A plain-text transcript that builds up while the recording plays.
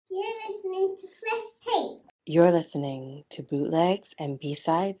listening to Fresh Tape. You're listening to Bootlegs and B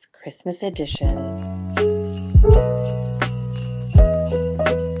Sides Christmas Edition.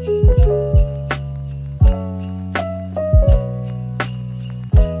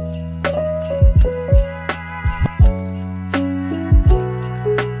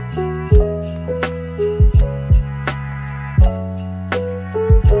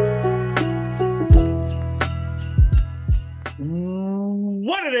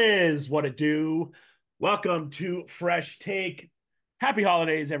 What it do? Welcome to Fresh Take. Happy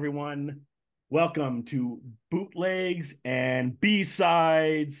holidays, everyone. Welcome to Bootlegs and B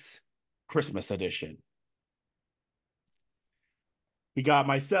Sides Christmas Edition. We got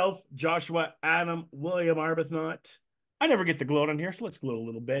myself, Joshua, Adam, William Arbuthnot. I never get to gloat on here, so let's gloat a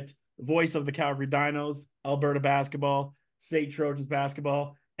little bit. The voice of the Calgary Dinos, Alberta basketball, St. Trojans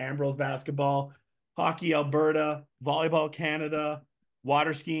basketball, Ambrose basketball, Hockey Alberta, Volleyball Canada,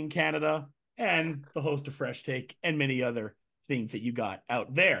 Water Skiing Canada, and the host of Fresh Take, and many other things that you got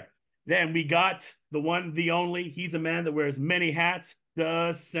out there. Then we got the one, the only, he's a man that wears many hats,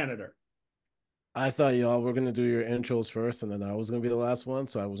 the Senator. I thought y'all were going to do your intros first, and then I was going to be the last one,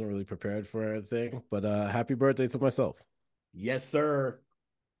 so I wasn't really prepared for anything. But happy birthday to myself. Yes, sir.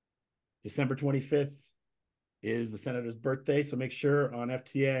 December 25th is the Senator's birthday, so make sure on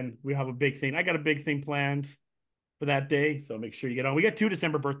FTN we have a big thing. I got a big thing planned for that day, so make sure you get on. We got 2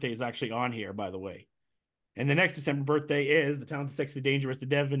 December birthdays actually on here, by the way. And the next December birthday is the talented, sexy, dangerous, the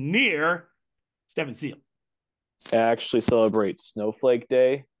Devoneer, Steven Seal. I actually celebrate Snowflake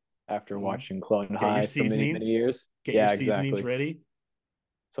Day after watching Clone High for many, many years. Get your seasonings ready.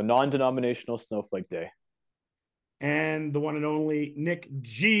 So non-denominational Snowflake Day. And the one and only Nick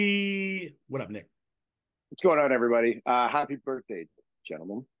G. What up, Nick? What's going on, everybody? Happy birthday,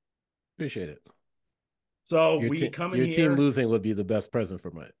 gentlemen. Appreciate it. So your team losing would be the best present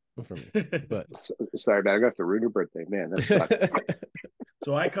for me. But sorry, man, I got to ruin your birthday, man. That sucks.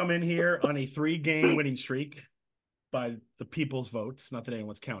 So I come in here on a 3-game winning streak by the people's votes. Not that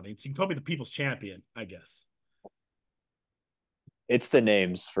anyone's counting. So you can call me the people's champion, I guess. It's the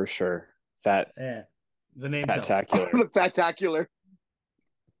names for sure. The names. Fatacular. The Fatacular.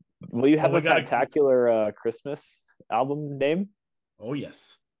 Will you have a Fatacular Christmas album name? Oh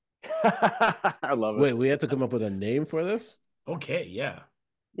yes. I love it. Wait, we have to come up with a name for this? Okay, yeah.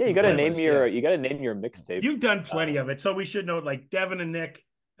 Yeah, you gotta name your mixtape. You've done plenty of it, so we should know. Like Devin and Nick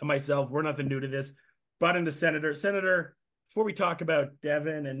and myself, we're nothing new to this. Brought into Senator. Senator, before we talk about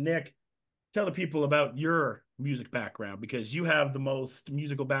Devin and Nick, tell the people about your music background, because you have the most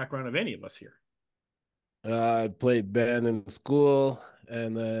musical background of any of us here. I played band in school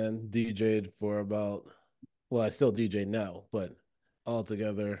and then DJ'd for I still DJ now, but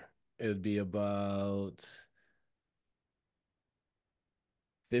altogether it'd be about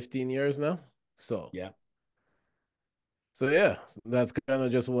 15 years now. So yeah, that's kind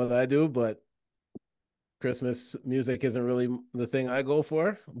of just what I do. But Christmas music isn't really the thing I go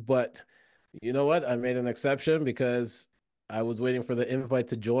for. But you know what? I made an exception because I was waiting for the invite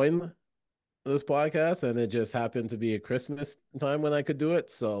to join this podcast, and it just happened to be a Christmas time when I could do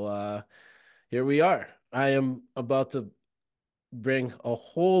it. So here we are. I am about to bring a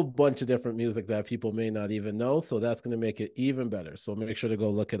whole bunch of different music that people may not even know, so that's going to make it even better. So make sure to go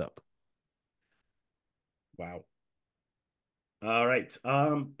look it up. Wow. All right.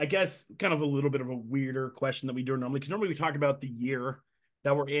 I guess kind of a little bit of a weirder question that we do normally, because normally we talk about the year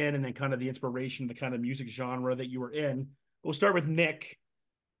that we're in and then kind of the inspiration, the kind of music genre that you were in. We'll start with Nick.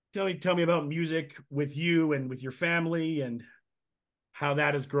 Tell me about music with you and with your family and how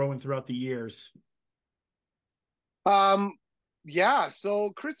that is growing throughout the years. Yeah, so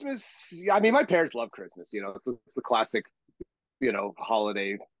Christmas, I mean, my parents love Christmas, it's the classic,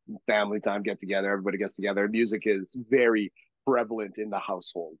 holiday family time get together, everybody gets together. Music is very prevalent in the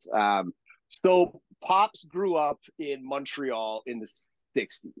household. So Pops grew up in Montreal in the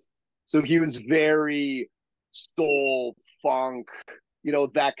 60s. So he was very soul, funk,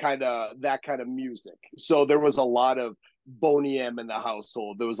 that kind of music. So there was a lot of Boney M in the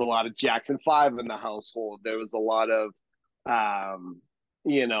household. There was a lot of Jackson 5 in the household. There was a lot of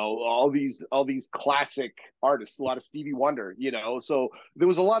all these classic artists, a lot of Stevie Wonder, so there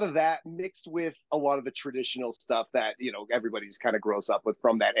was a lot of that mixed with a lot of the traditional stuff that everybody just kind of grows up with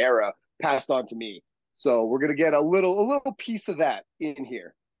from that era, passed on to me. So we're gonna get a little piece of that in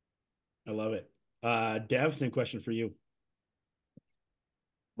here. I love it. Dev, same question for you.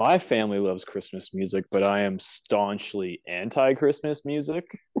 My family loves Christmas music, but I am staunchly anti-Christmas music.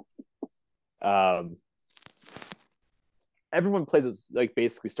 Everyone plays it like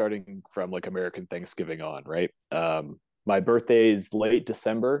basically starting from like American Thanksgiving on, right? My birthday is late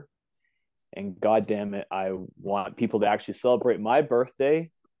December, And God damn it, I want people to actually celebrate my birthday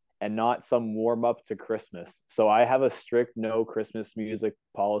and not some warm up to Christmas. So I have a strict no Christmas music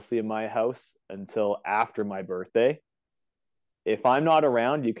policy in my house until after my birthday. If I'm not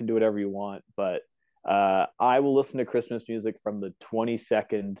around, you can do whatever you want, but I will listen to Christmas music from the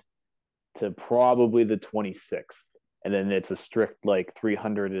 22nd to probably the 26th. And then it's a strict like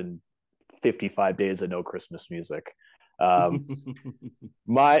 355 days of no Christmas music.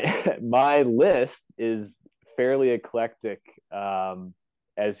 My list is fairly eclectic,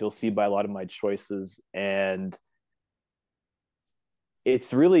 as you'll see by a lot of my choices, and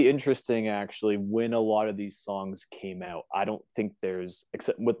it's really interesting actually when a lot of these songs came out. I don't think there's,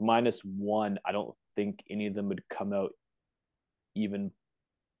 except with -1, I don't think any of them would come out even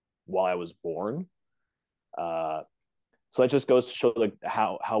while I was born. So that just goes to show like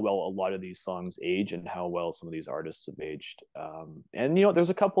how well a lot of these songs age and how well some of these artists have aged. And there's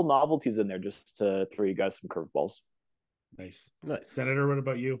a couple novelties in there just to throw you guys some curveballs. Nice. Nice. Senator, what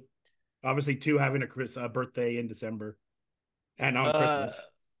about you? Obviously, two having a birthday in December and on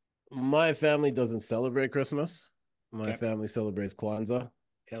Christmas. My family doesn't celebrate Christmas. My Okay. family celebrates Kwanzaa.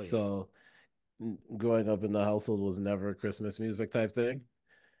 Hell yeah. So growing up in the household was never a Christmas music type thing.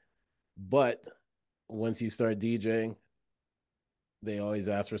 But once you start DJing, they always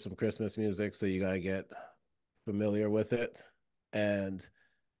ask for some Christmas music, so you gotta get familiar with it. And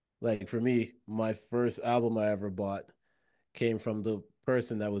like for me, my first album I ever bought came from the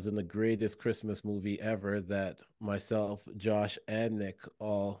person that was in the greatest Christmas movie ever that myself, Josh, and Nick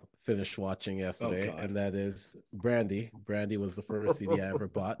all finished watching yesterday, and that is Brandy. Brandy was the first CD I ever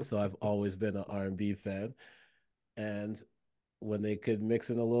bought, so I've always been an R&B fan. And when they could mix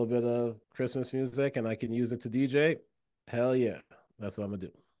in a little bit of Christmas music and I can use it to DJ, hell yeah, that's what I'm gonna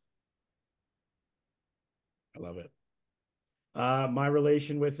do. I love it. My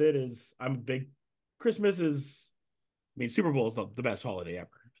relation with it is I'm a big Christmas is, I mean, Super Bowl is the best holiday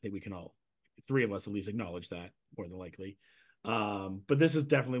ever. I think we can all, three of us at least, acknowledge that more than likely. But this is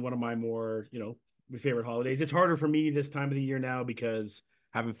definitely one of my more, my favorite holidays. It's harder for me this time of the year now because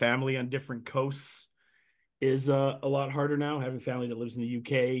having family on different coasts is a lot harder now. Having family that lives in the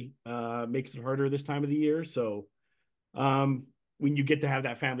UK makes it harder this time of the year. So when you get to have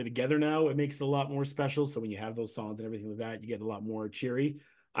that family together now, it makes it a lot more special. So when you have those songs and everything like that, you get a lot more cheery.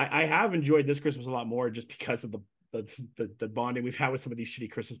 I have enjoyed this Christmas a lot more just because of the bonding we've had with some of these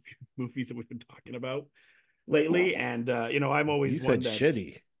shitty Christmas movies that we've been talking about lately. And I'm always You one said that's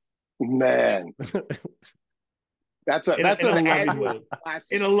shitty. Man, that's an annual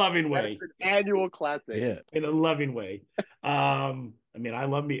classic. In a loving way. That's an annual classic. Yeah. In a loving way. I mean, I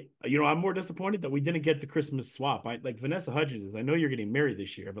love me. I'm more disappointed that we didn't get the Christmas swap. Like Vanessa Hudgens is. I know you're getting married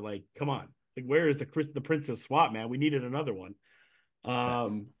this year, but like, come on. Like, where is the princess swap, man? We needed another one.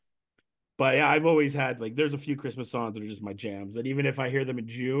 Yes. But yeah, I've always had like there's a few Christmas songs that are just my jams. That even if I hear them in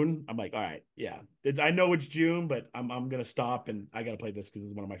June, I'm like, all right, yeah, I know it's June, but I'm gonna stop and I gotta play this because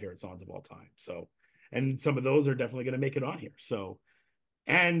it's one of my favorite songs of all time. So, and some of those are definitely gonna make it on here. So,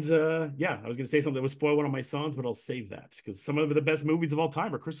 and yeah, I was gonna say something that would spoil one of my songs, but I'll save that because some of the best movies of all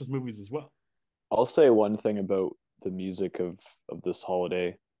time are Christmas movies as well. I'll say one thing about the music of this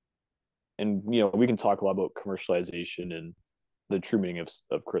holiday, and we can talk a lot about commercialization and the true meaning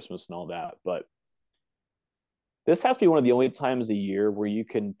of Christmas and all that, but this has to be one of the only times a year where you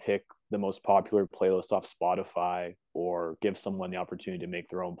can pick the most popular playlist off Spotify or give someone the opportunity to make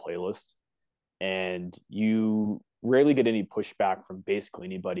their own playlist, and you rarely get any pushback from basically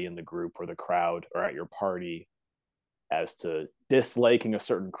anybody in the group or the crowd or at your party as to disliking a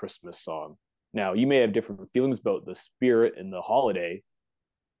certain Christmas song. Now, you may have different feelings about the spirit and the holiday,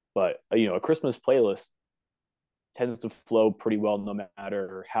 but a Christmas playlist tends to flow pretty well no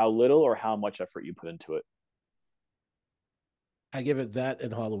matter how little or how much effort you put into it. I give it that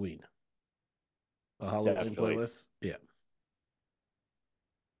and Halloween. A Halloween Definitely. playlist. Yeah.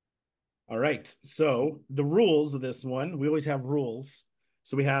 All right. So the rules of this one, we always have rules.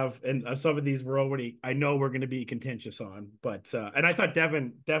 So we have, and some of these I know we're going to be contentious on, but, and I thought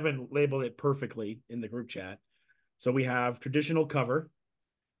Devin labeled it perfectly in the group chat. So we have traditional cover,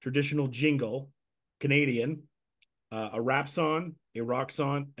 traditional jingle, Canadian, a rap song, a rock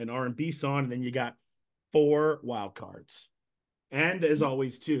song, an R&B song, and then you got 4 wild cards. And as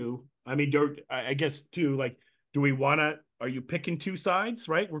always, too, I mean, I guess, too, like, are you picking 2 sides,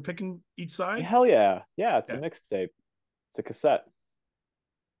 right? We're picking each side? Hell yeah. Yeah, it's a mixtape. It's a cassette.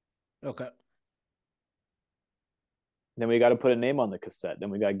 Okay. Then we got to put a name on the cassette. Then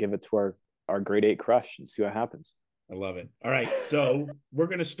we got to give it to our grade 8 crush and see what happens. I love it. All right. So we're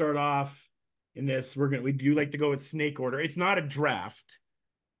going to start off in this. We do like to go with snake order. It's not a draft,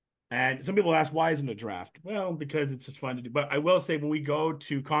 And some people ask, why isn't it a draft? Well, because it's just fun to do. But I will say, when we go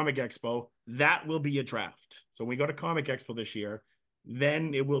to Comic Expo, that will be a draft. So when we go to Comic Expo this year,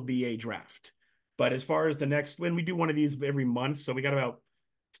 then it will be a draft. But as far as the next, when we do one of these every month, so we got about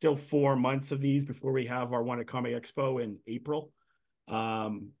still 4 months of these before we have our one at Comic Expo in April.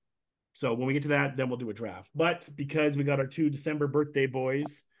 So when we get to that, then we'll do a draft. But because we got our 2 December birthday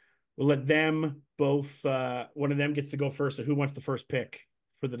boys, we'll let them both, one of them gets to go first. So who wants the first pick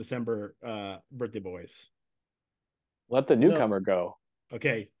for the December birthday boys? Let the newcomer go.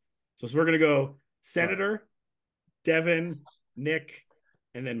 Okay. So we're going to go Senator, Devin, Nick,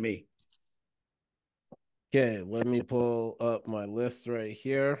 and then me. Okay, let me pull up my list right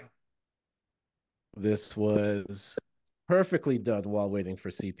here. This was perfectly done while waiting for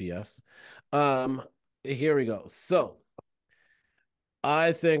CPS. Here we go. So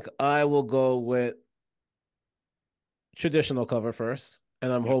I think I will go with traditional cover first,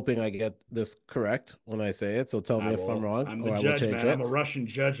 and I'm hoping I get this correct when I say it. So tell me if I'm wrong, I'm the or I will judge, change man. it. I'm a Russian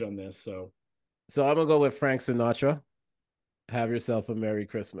judge on this. So I'm gonna go with Frank Sinatra. Have yourself a Merry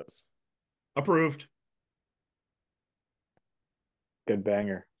Christmas. approved. Good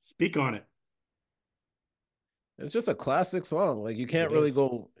banger. Speak on it. It's just a classic song. Like you Yes, can't it really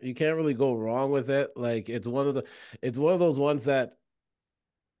is. go wrong with it. Like it's one of those ones that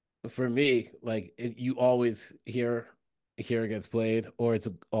for me, like you always hear it gets played or it's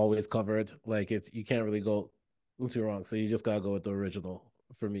always covered. Like you can't really go too wrong. So you just gotta go with the original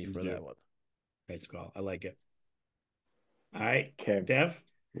for me for that one. Nice call. I like it. All right. Okay. Dev,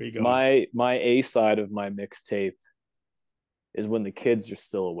 where you going? My A side of my mixtape is when the kids are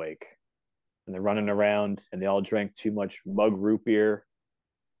still awake and they're running around and they all drank too much mug root beer.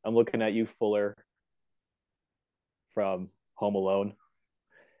 I'm looking at you, Fuller, from Home Alone.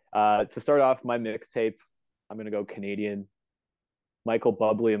 To start off my mixtape, I'm gonna go Canadian. Michael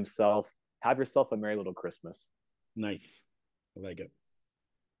Bublé himself. Have yourself a merry little Christmas. Nice. I like it.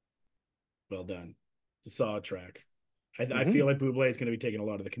 Well done. It's a solid track. I feel like Buble is going to be taking a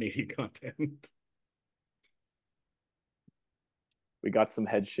lot of the Canadian content. We got some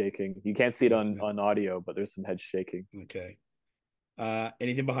head shaking. You can't see it on audio, but there's some head shaking. Okay.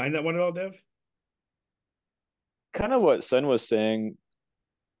 Anything behind that one at all, Dev? Kind of what Sen was saying.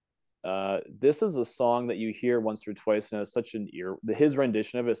 This is a song that you hear once or twice, and it's such an his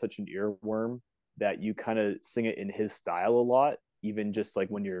rendition of it is such an earworm that you kind of sing it in his style a lot, even just like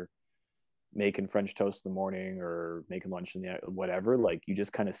when you're making French toast in the morning or making lunch in the whatever, like you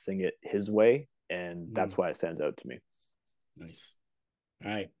just kind of sing it his way, and that's why it stands out to me. Nice.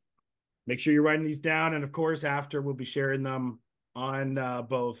 All right. Make sure you're writing these down, and of course, after we'll be sharing them on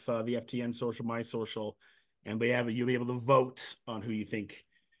both the FTN social, my social, and you'll be able to vote on who you think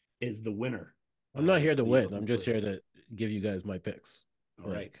is the winner. I'm not here to win. I'm just here to give you guys my picks.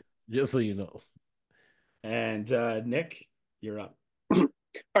 All right. Just so you know. And Nick, you're up.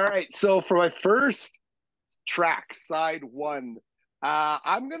 All right. So for my first track, side one,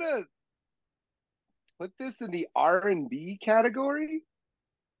 I'm gonna put this in the R&B category.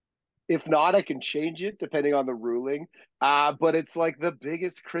 If not, I can change it depending on the ruling. But it's like the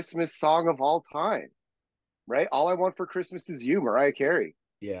biggest Christmas song of all time, right? All I Want for Christmas Is You, Mariah Carey.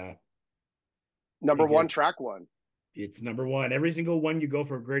 Yeah. Number one, track one. It's number one. Every single one you go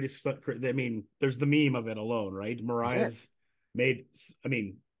for greatest. I mean, there's the meme of it alone, right? Mariah's made. I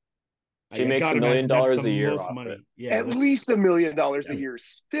mean, she makes $1 million a year off money. It. Yeah, at least $1 million a year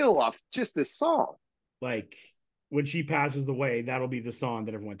still off just this song. Like when she passes away, that'll be the song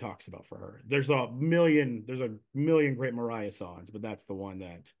that everyone talks about for her. There's a million great Mariah songs, but that's the one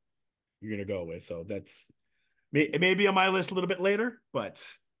that you're gonna go with. So it may be on my list a little bit later, but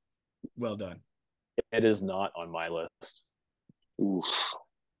well done. It is not on my list. Oof.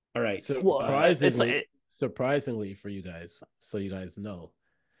 All right. Surprisingly for you guys, so you guys know,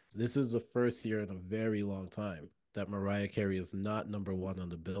 this is the first year in a very long time that Mariah Carey is not number one on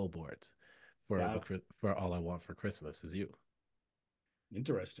the Billboard for All I Want for Christmas Is You.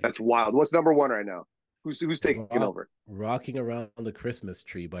 Interesting. That's wild. What's number one right now? Who's taking over? Rocking Around the Christmas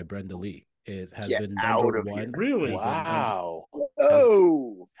Tree by Brenda Lee has been number one. Here. Really? Wow.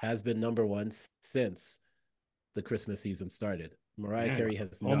 Has been number one since the Christmas season started. Mariah Carey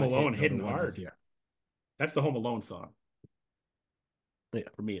has Home Alone hit hitting hard. This year. That's the Home Alone song. Yeah,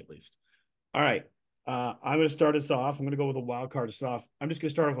 for me at least. All right. I'm going to start us off. I'm going to go with a wild card to start off. I'm just going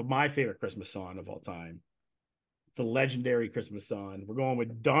to start off with my favorite Christmas song of all time. It's a legendary Christmas song. We're going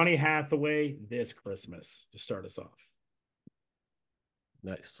with Donny Hathaway, This Christmas, to start us off.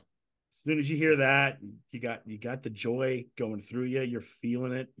 Nice. As soon as you hear that, you got the joy going through you. You're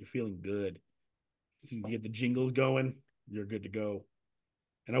feeling it. You're feeling good. So you get the jingles going, you're good to go.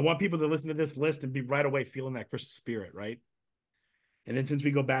 And I want people to listen to this list and be right away feeling that Christmas spirit, right? And then since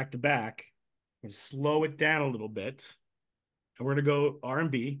we go back to back, we're going to slow it down a little bit. And we're going to go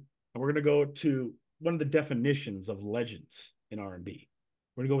R&B. And we're going to go to one of the definitions of legends in R&B.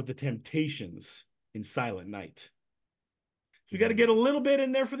 We're going to go with the Temptations in Silent Night. So we got to get a little bit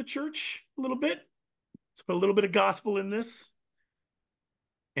in there for the church, a little bit. Let's put a little bit of gospel in this.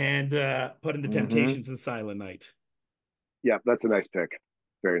 And put in the Temptations in Silent Night. Yeah, that's a nice pick.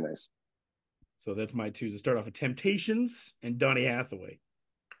 Very nice. So that's my two to start off with Temptations and Donny Hathaway.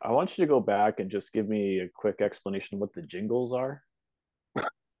 I want you to go back and just give me a quick explanation of what the jingles are.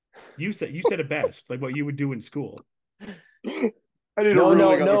 You said it best, like what you would do in school. I need No, a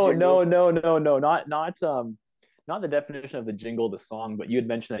no, ruling on the no, jingles. no, not the definition of the jingle, the song, but you had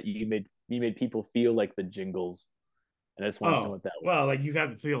mentioned that you made people feel like the jingles, and I just want to know what that was. Well, like you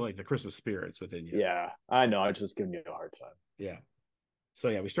have to feel like the Christmas spirits within you. Yeah, I know. I was just giving you a hard time. Yeah. So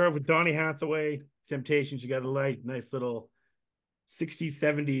yeah, we start off with Donny Hathaway, Temptations. You got a nice little 60s,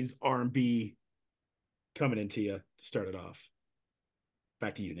 70s R&B coming into you to start it off.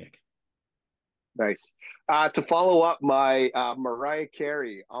 Back to you, Nick. Nice. To follow up my Mariah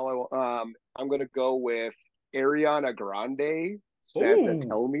Carey, I'm going to go with Ariana Grande, Santa Ooh,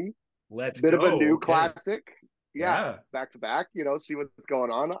 Tell Me. Let's Bit go. of a new Okay. classic. Yeah, back to back. See what's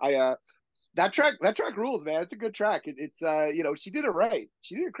going on. That track rules, man. It's a good track. It's she did it right.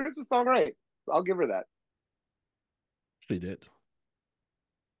 She did a Christmas song right. I'll give her that. She did.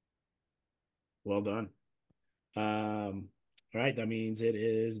 Well done. All right, that means it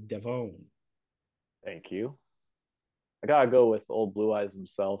is Devon. Thank you. I gotta go with old Blue Eyes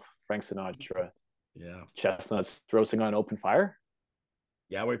himself, Frank Sinatra. Yeah. Chestnuts roasting on open fire.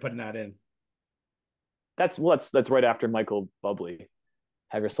 Yeah, we're putting that in. That's right after Michael Bublé.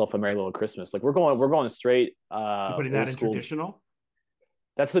 Have Yourself a Merry Little Christmas. Like we're going straight. So you're putting that in traditional?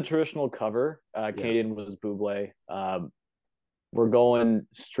 That's the traditional cover. Canadian was Bublé. We're going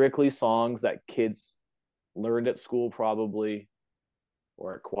strictly songs that kids learned at school probably,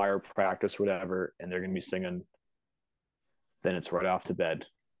 or at choir practice, whatever, and they're going to be singing. Then it's right off to bed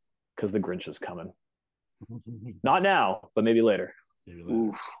because the Grinch is coming. Not now, but maybe later. Maybe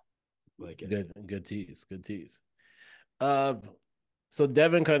later. Like it. Good tease. So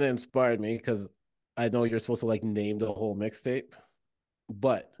Devin kind of inspired me because I know you're supposed to like name the whole mixtape,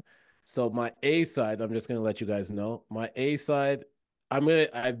 but so my A side, I'm just gonna let you guys know. My A side,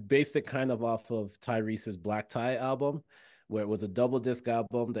 I based it kind of off of Tyrese's Black Tie album, where it was a double disc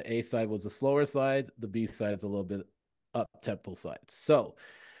album. The A side was the slower side, the B side is a little bit up tempo side. So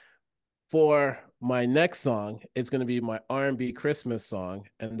for my next song, it's going to be my R&B Christmas song,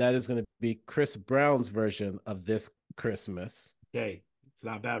 and that is going to be Chris Brown's version of This Christmas. Okay, it's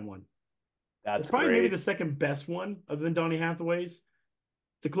not a bad one. That's it's probably great. maybe the second best one other than Donny Hathaway's.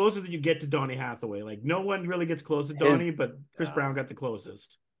 The closest that you get to Donny Hathaway. Like no one really gets close to Donny, but Chris Brown got the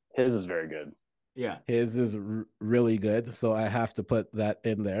closest. His is very good. Yeah. His is really good, so I have to put that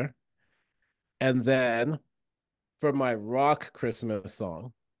in there. And then for my rock Christmas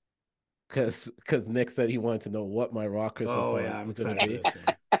song, because Nick said he wanted to know what my rock Christmas song I'm was going excited to be. for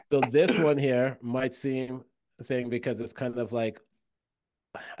this one. So this one here might seem a thing because it's kind of like,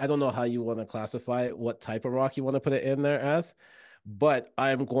 I don't know how you want to classify it, what type of rock you want to put it in there as, but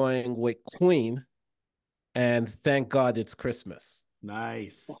I'm going with Queen and Thank God It's Christmas.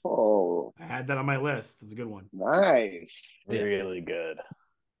 Nice. Oh, I had that on my list. It's a good one. nice. Really good.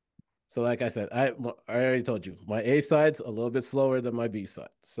 So like I said, I already told you, my A side's a little bit slower than my B side.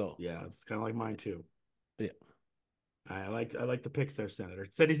 So yeah, it's kind of like mine too. Yeah. I like the picks there, Senator.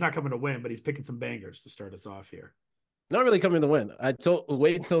 Said he's not coming to win, but he's picking some bangers to start us off here. Not really coming to win.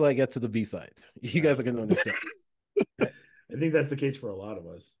 Wait till I get to the B side. You guys are gonna understand. I think that's the case for a lot of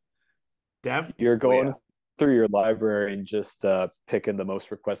us. Dev? You're going through your library and just picking the most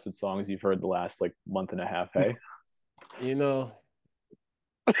requested songs you've heard the last like month and a half, hey?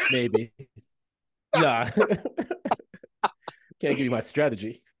 Maybe. Nah. Can't give you my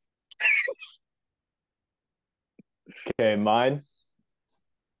strategy. Okay, mine.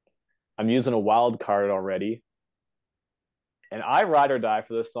 I'm using a wild card already. And I ride or die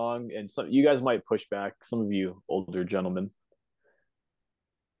for this song. And you guys might push back, some of you older gentlemen.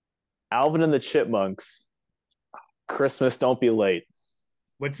 Alvin and the Chipmunks, Christmas Don't Be Late.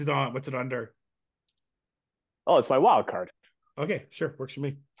 What's it on? What's it under? Oh, it's my wild card. Okay, sure, works for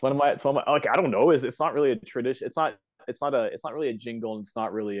me. It's one of my. Like I don't know. It's not really a tradition. It's not really a jingle. And it's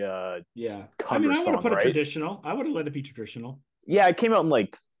not really a I mean, I would have put it traditional. I would have let it be traditional. Yeah, it came out in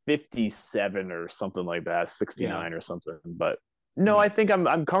like 57 or something like that, 69 or something. But No, I Nice. think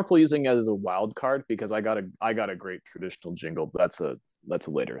I'm comfortable using it as a wild card because I got a great traditional jingle. But that's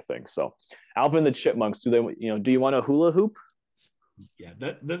a later thing. So, Alvin and the Chipmunks. Do you want a hula hoop? Yeah,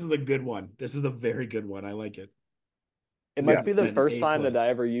 this is a good one. This is a very good one. I like it. It This might is be the an first A time that I plus.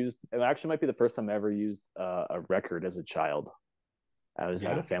 ever used. It actually might be the first time I ever used a record as a child. I was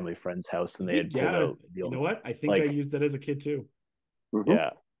at Yeah. a family friend's house and I they had think, pulled yeah, out the you know old, what? I think I like, used that as a kid too. Mhm.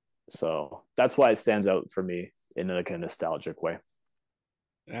 yeah. So that's why it stands out for me in like a nostalgic way.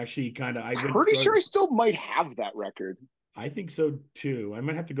 Actually, kind of, I went Pretty through. sure I still might have that record. I think so too. I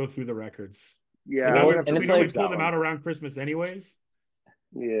might have to go through the records. Yeah, Like I we, would have to and we it's normally like pull that them one. out around Christmas, anyways.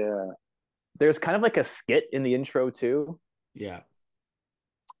 Yeah. There's kind of like a skit in the intro too. Yeah.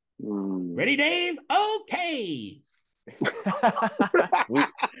 Mm. Ready, Dave? Okay.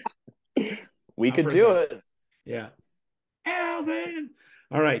 we I've could heard do that. it. Yeah. Alvin.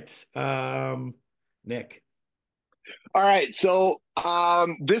 All right. Nick. All right, so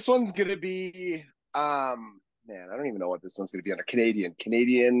this one's gonna be man, I don't even know what this one's gonna be on a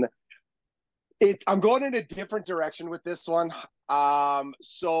Canadian. I'm going in a different direction with this one.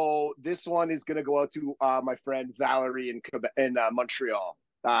 So this one is gonna go out to my friend Valerie in Quebec, in Montreal.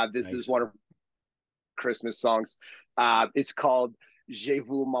 This is Nice. one of Christmas songs. It's called Je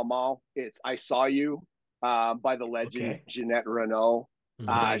vous maman. It's I Saw You by the legend Okay. Jeanette Renault.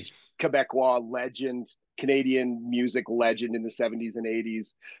 Nice. Quebecois legend, Canadian music legend in the 70s and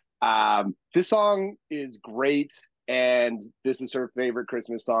 80s. This song is great, and this is her favorite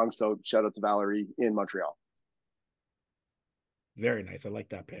Christmas song. So shout out to Valerie in Montreal. Very nice. I like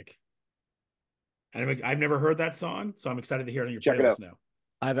that pick. And I've never heard that song, so I'm excited to hear it on your Check it playlist out. now.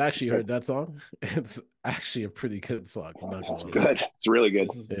 I've actually It's heard that song. It's actually a pretty good song. I'm not It's gonna lie. good. It's really good.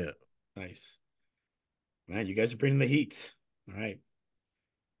 This is Yeah. nice. Man, you guys are bringing the heat. All right.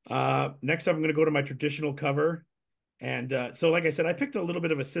 Next up, I'm going to go to my traditional cover. And so, like I said, I picked a little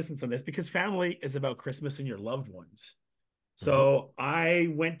bit of assistance on this because family is about Christmas and your loved ones. So I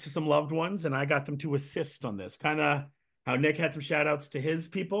went to some loved ones and I got them to assist on this. Kind of how Nick had some shout outs to his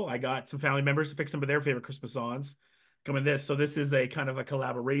people. I got some family members to pick some of their favorite Christmas songs coming this. So this is a kind of a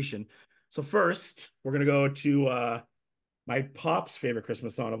collaboration. So first, we're going to go to my pop's favorite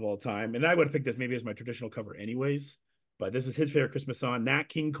Christmas song of all time. And I would have picked this maybe as my traditional cover anyways. But this is his favorite Christmas song, Nat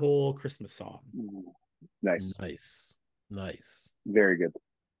King Cole Christmas Song. Nice. Nice. Very good.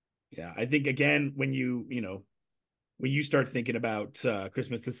 Yeah, I think again when when you start thinking about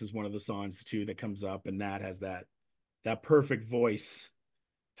Christmas, this is one of the songs too that comes up, and Nat has that perfect voice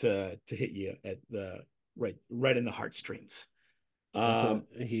to hit you at the right in the heartstrings.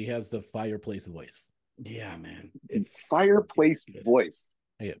 He has the fireplace voice. Yeah, man, it's Fireplace good. voice.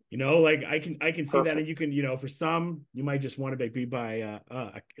 Yeah. Like I can see that, and Perfect. you can for some you might just want to be by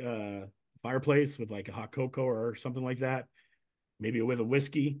a fireplace with like a hot cocoa or something like that, maybe with a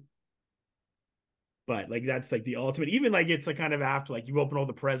whiskey. But like that's like the ultimate. Even like it's like kind of after like you open all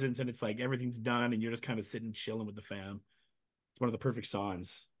the presents and it's like everything's done and you're just kind of sitting chilling with the fam. It's one of the perfect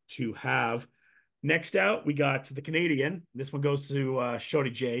songs to have. Next out, we got the Canadian. This one goes to Shorty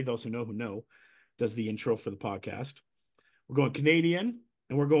J. Those who know, does the intro for the podcast. We're going Canadian,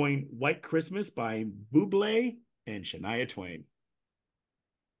 and we're going White Christmas by Bublé and Shania Twain.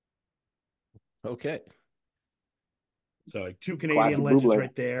 Okay. So like two Canadian Classic legends Bublé.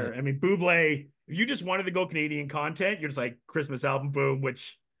 right there. Yeah. I mean, Bublé, if you just wanted to go Canadian content, you're just like Christmas album, boom,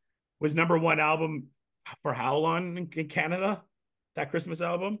 which was #1 album for how long in Canada? That Christmas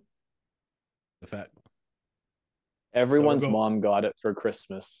album? The fact. Everyone's going- mom got it for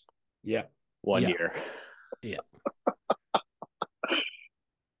Christmas Yeah. one Yeah. year. Yeah.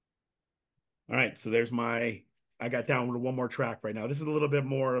 All right. So there's I got down with one more track right now. This is a little bit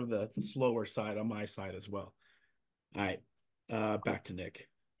more of the slower side on my side as well. All right. Back to Nick.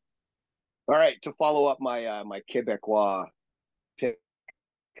 All right, to follow up my Quebecois pick,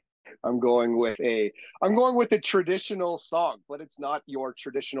 I'm going with a traditional song, but it's not your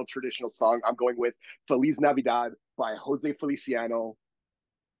traditional song. I'm going with Feliz Navidad by Jose Feliciano.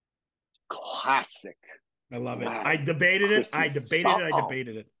 Classic. I love it. Wow. I debated it. I Christmas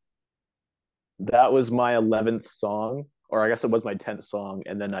debated it. That was my 11th song, or I guess it was my 10th song,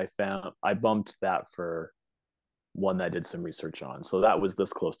 and then I bumped that for one that I did some research on. So that was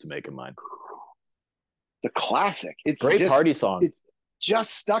this close to making mine. The classic. It's Great just, party song. It's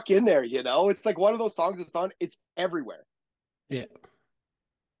just stuck in there, It's like one of those songs that's on. It's everywhere. Yeah.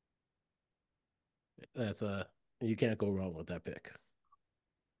 That's you can't go wrong with that pick.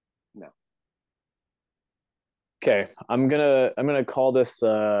 No. Okay, I'm gonna call this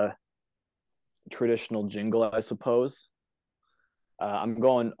traditional jingle, I suppose. I'm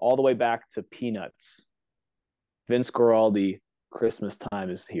going all the way back to Peanuts. Vince Guaraldi, Christmas time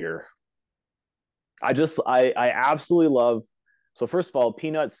is here. I absolutely love. So first of all,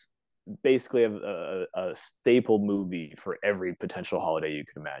 Peanuts basically have a staple movie for every potential holiday you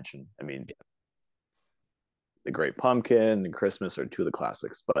can imagine. I mean, The Great Pumpkin and Christmas are two of the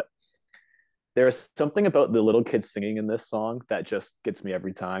classics, but there's something about the little kids singing in this song that just gets me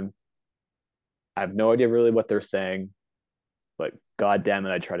every time. I have no idea really what they're saying, but god damn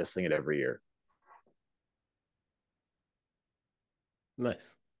it, I try to sing it every year.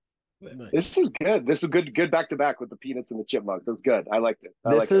 Nice. This is good. This is good back to back with the Peanuts and the Chipmunks. That's good. I liked it.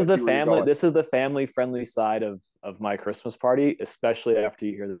 This is the family friendly side of my Christmas party, especially after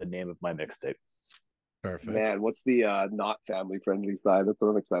you hear the name of my mixtape. Perfect. Man, what's the not family friendly side? That's what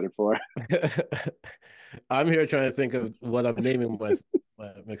I'm excited for. I'm here trying to think of what I'm naming my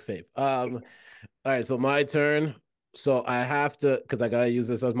mixtape. All right, so my turn. So I have to, because I gotta use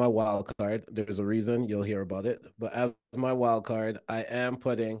this as my wild card. There's a reason, you'll hear about it. But as my wild card, I am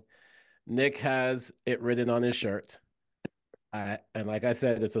putting Nick has it written on his shirt. And like I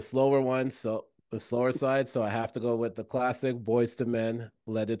said, it's a slower one, so the slower side. So I have to go with the classic Boys to Men,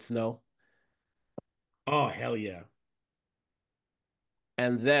 Let It Snow. Oh, hell yeah.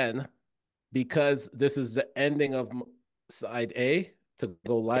 And then, because this is the ending of side A, to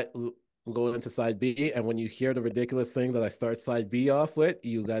go into side B, and when you hear the ridiculous thing that I start side B off with,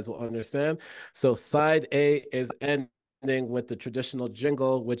 you guys will understand. So side A is ending with the traditional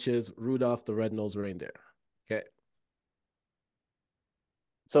jingle, which is Rudolph the Red-Nosed Reindeer. Okay.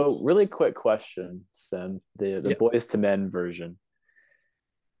 So really quick question, Sam, the Boys to Men version.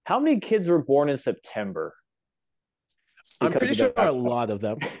 How many kids were born in September? I'm pretty sure a lot of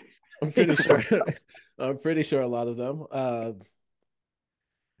them. I'm pretty sure. I'm pretty sure a lot of them.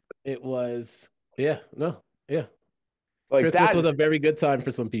 It was, yeah. Like Christmas was a very good time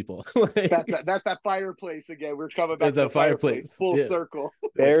for some people. That's that fireplace again. We're coming back to the fireplace. Full circle.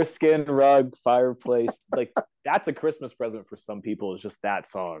 Bearskin rug, fireplace. Like that's a Christmas present for some people. It's just that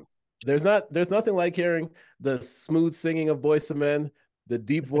song. There's nothing like hearing the smooth singing of Boyz II Men, the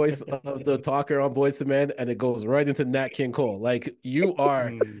deep voice of the talker on Boyz II Men, and it goes right into Nat King Cole. Like you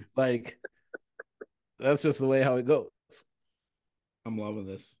are like, that's just the way how it goes. I'm loving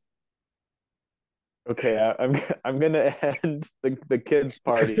this. Okay, I'm gonna end the kids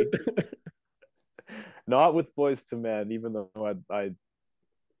party, not with Boys to Men, even though I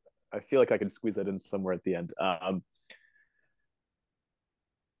feel like I could squeeze that in somewhere at the end.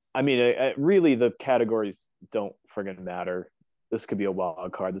 I mean, really, the categories don't friggin' matter. This could be a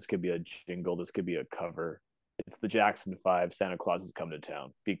wild card. This could be a jingle. This could be a cover. It's the Jackson 5. Santa Claus is coming to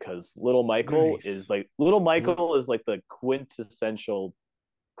town because Little Michael is like the quintessential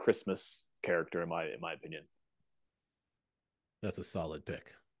Christmas character in my opinion. That's a solid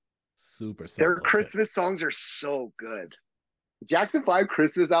pick. Super solid. Their Christmas songs are so good. Jackson 5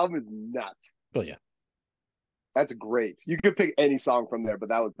 Christmas album is nuts. Oh yeah. That's great. You could pick any song from there, but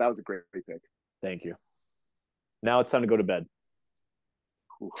that was a great pick. Thank you. Now it's time to go to bed.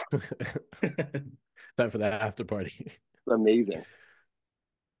 Time for that after party. Amazing.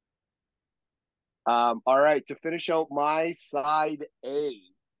 All right, to finish out my side A,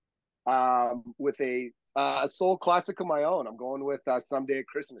 with a soul classic of my own, I'm going with "Someday at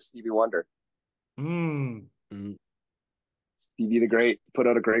Christmas," Stevie Wonder. Stevie the Great put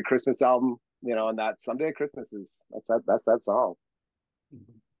out a great Christmas album, and that "Someday at Christmas" that's that song.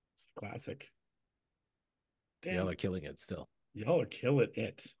 It's the classic. Damn. Y'all are killing it still. Y'all are killing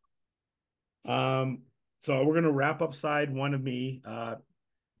it. So we're gonna wrap up side one of me.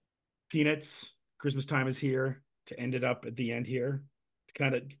 Peanuts, Christmas Time is Here, to end it up at the end here. To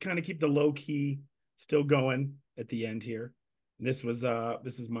kind of keep the low key still going at the end here. And this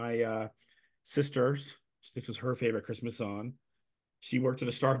is my sister's. This is her favorite Christmas song. She worked at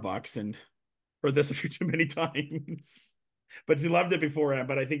a Starbucks and heard this a few too many times. But she loved it beforehand.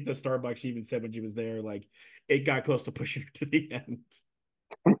 But I think the Starbucks, she even said when she was there, like, it got close to pushing her to the end.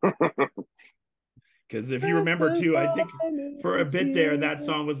 Because if you remember too, I think for a bit there, that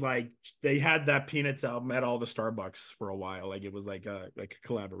song was like, they had that Peanuts album at all the Starbucks for a while. Like it was like a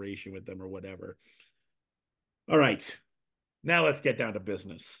collaboration with them or whatever. All right. Now let's get down to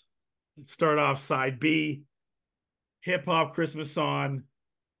business. Let's start off side B. Hip hop Christmas song.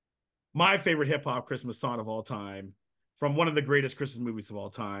 My favorite hip hop Christmas song of all time, from one of the greatest Christmas movies of all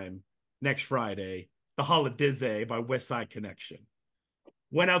time, Next Friday, The Holiday by West Side Connection.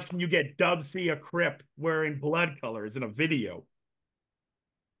 When else can you get Dub C, a Crip, wearing blood colors in a video?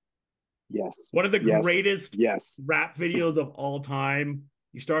 Yes. One of the greatest rap videos of all time.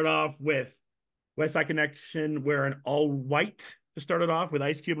 You start off with West Side Connection wearing all white to start it off with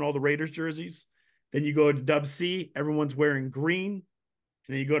Ice Cube and all the Raiders jerseys. Then you go to Dub C, everyone's wearing green.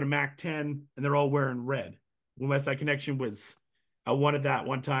 And then you go to Mac 10, and they're all wearing red. When West Side Connection was, I wanted that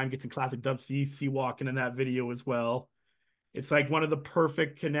one time, get some classic Dub C, see walking in that video as well. It's like one of the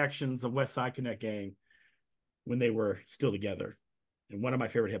perfect connections of West Side Connect Gang when they were still together. And one of my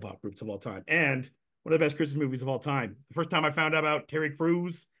favorite hip hop groups of all time. And one of the best Christmas movies of all time. The first time I found out about Terry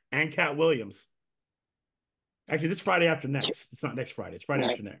Crews and Cat Williams. Actually, this Friday after next. It's not next Friday. It's Friday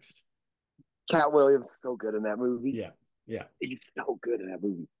after next. Cat Williams is so good in that movie. Yeah. Yeah. He's so good in that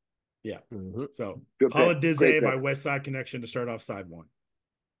movie. Yeah. Mhm. So, Good Paula pick. Dizze Great pick. by West Side Connection to start off side one.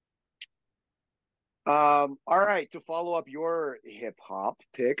 All right, to follow up your hip hop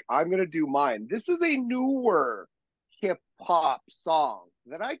pick, I'm gonna do mine. This is a newer hip hop song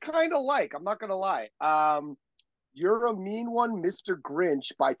that I kind of like. I'm not gonna lie. You're a Mean One, Mr.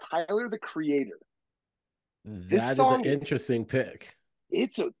 Grinch by Tyler the Creator. That is an interesting pick.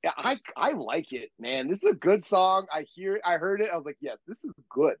 I like it, man. This is a good song. I heard it. I was like, yes, this is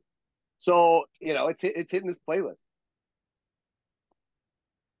good. So it's hitting this playlist.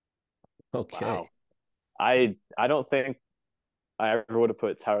 Okay. Wow. I don't think I ever would have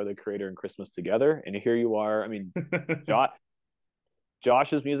put Tyler the Creator and Christmas together. And here you are. I mean,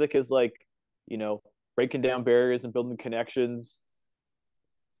 Josh's music is like, breaking down barriers and building connections.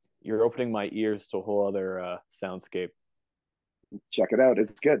 You're opening my ears to a whole other soundscape. Check it out.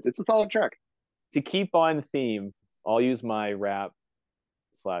 It's good. It's a solid track. To keep on theme, I'll use my rap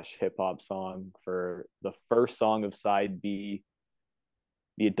 / hip hop song for the first song of side B,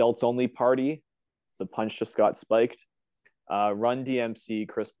 the adults only party. The punch just got spiked. Run DMC,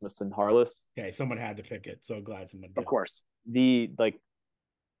 Christmas and Harless. Okay, someone had to pick it. So glad someone did. Of course. The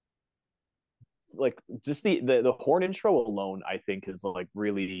just the horn intro alone, I think, is like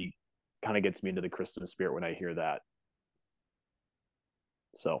really kind of gets me into the Christmas spirit when I hear that.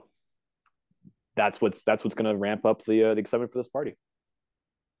 So that's what's going to ramp up the excitement for this party.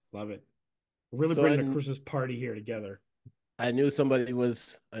 Love it. Really So bringing the Christmas party here together. I knew somebody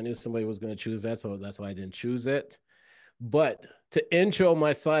was going to choose that, so that's why I didn't choose it. But to intro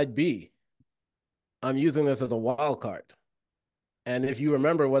my side B, I'm using this as a wild card. And if you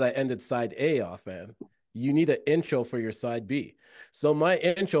remember what I ended side A off in, you need an intro for your side B. So my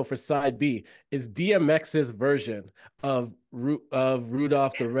intro for side B is DMX's version of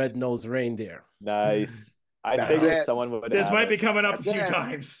Rudolph the Red-Nosed Reindeer. Nice. I That's figured it. someone would This have might it. be coming up That's a few it.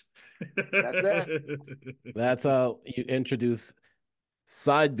 times. That's That's how you introduce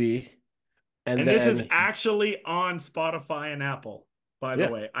side B. And then, this is actually on Spotify and Apple, by the Yeah.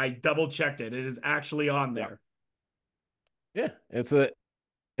 way. I double checked it. It is actually on there. yeah, it's a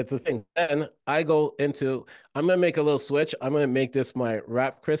thing. Then I'm gonna make a little switch. I'm gonna make this my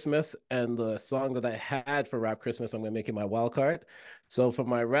Rap Christmas, and the song that I had for Rap Christmas, I'm gonna make it my wild card. So for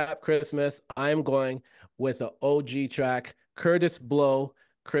my Rap Christmas, I'm going with an OG track, Curtis Blow,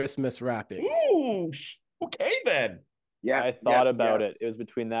 Christmas Rapping. Ooh, okay then. Yes, I thought about yes. it. It was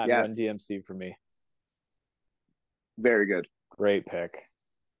between that Yes. and Run DMC for me. Very good. Great pick.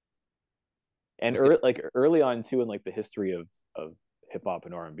 And early on too, in like the history of hip hop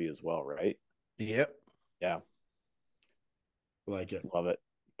and R&B as well, right? Yep. Yeah, Like it. love it.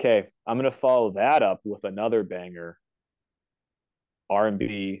 Okay, I'm gonna follow that up with another banger.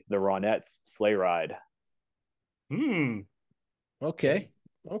 R&B, the Ronettes, Sleigh Ride. Okay.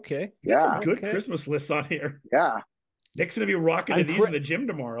 We got some good Okay. Christmas lists on here. Yeah. Nick's gonna be rocking to these in the gym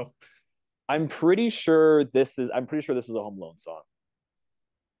tomorrow. I'm pretty sure this is a Home Alone song.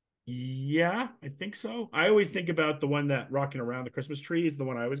 Yeah, I think so. I always think about the one that rocking around the Christmas tree is the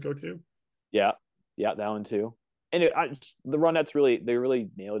one I always go to. Yeah, that one too. And the Ronettes really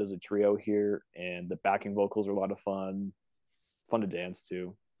nailed it as a trio here, and the backing vocals are a lot of fun to dance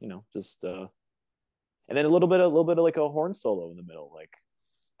to. Just and then a little bit of like a horn solo in the middle. Like,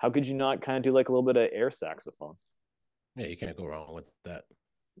 how could you not kind of do like a little bit of air saxophone? Yeah, you can't go wrong with that.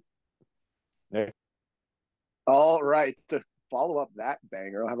 There. All right. To follow up that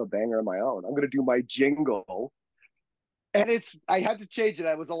banger, I'll have a banger of my own. I'm going to do my jingle. And I had to change it.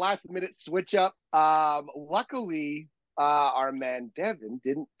 It was a last minute switch up. Luckily, our man Devin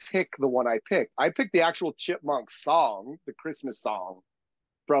didn't pick the one I picked. I picked the actual Chipmunk song, the Christmas song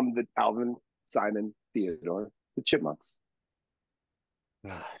from the Alvin, Simon, Theodore, the Chipmunks.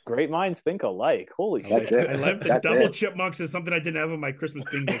 Great minds think alike. Holy shit. That's it. I love the That's double it. chipmunks is something I didn't have on my Christmas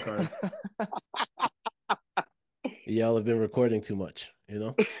bingo card. Y'all have been recording too much,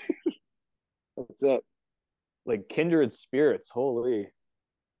 That's it. Like kindred spirits. Holy.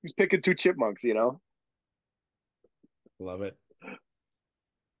 He's picking two chipmunks, Love it.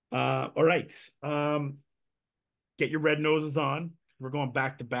 All right. Get your red noses on. We're going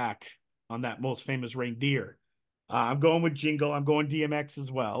back to back on that most famous reindeer. I'm going with Jingle. I'm going DMX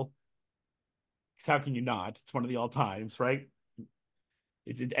as well. Because how can you not? It's one of the all times, right?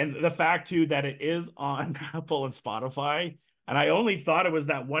 And the fact too that it is on Apple and Spotify, and I only thought it was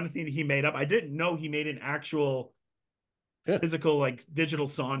that one thing he made up. I didn't know he made an actual physical, like digital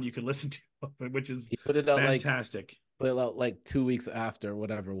song you could listen to, which is He put it out fantastic. like 2 weeks after,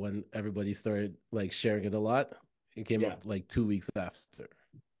 whatever, when everybody started like sharing it a lot. It came up like 2 weeks after.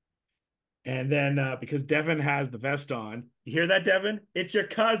 And then because Devin has the vest on, you hear that, Devin? It's your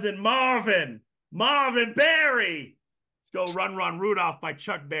cousin Marvin Berry. Let's go Run Run Rudolph by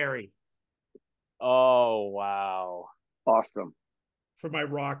Chuck Berry. Oh, wow. Awesome. For my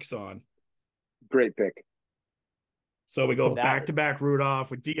rock song. Great pick. So we go back to back Rudolph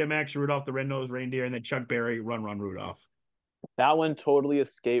with DMX, Rudolph the Red-Nosed Reindeer, and then Chuck Berry, Run Run Rudolph. That one totally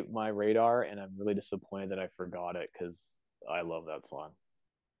escaped my radar, and I'm really disappointed that I forgot it because I love that song.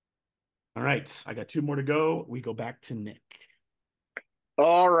 All right, I got 2 more to go. We go back to Nick.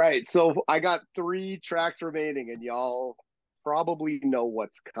 All right, so I got 3 tracks remaining, and y'all probably know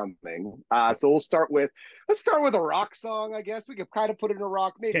what's coming. So let's start with a rock song. I guess we could kind of put it in a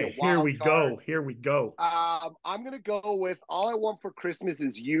rock, maybe a wild card. Here we go. I'm gonna go with "All I Want for Christmas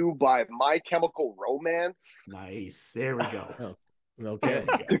Is You" by My Chemical Romance. Nice. There we go. Oh, okay.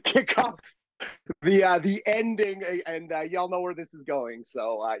 To kick off the ending, and y'all know where this is going.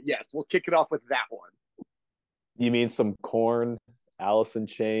 So yes, we'll kick it off with that one. You mean some Korn, Alice in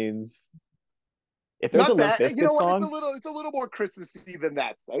Chains? If there's Not a Limp that, Bizkit you know what? song, It's a little more Christmassy than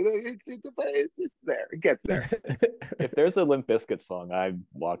that. It's there. It gets there. if there's a Limp Bizkit song, I'm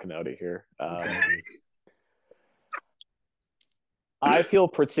walking out of here. I feel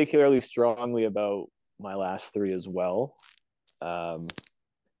particularly strongly about my last 3 as well.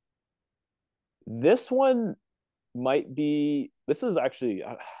 This one might be. This is actually.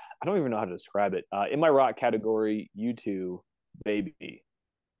 I don't even know how to describe it. In my rock category, U2, Baby,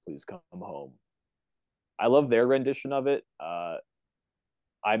 Please Come Home. I love their rendition of it.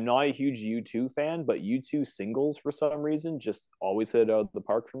 I'm not a huge U2 fan, but U2 singles for some reason just always hit it out of the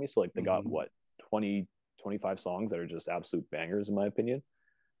park for me. So like they got 20, 25 songs that are just absolute bangers in my opinion.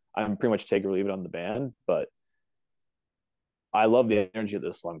 I'm pretty much take or leave it on the band, but I love the energy that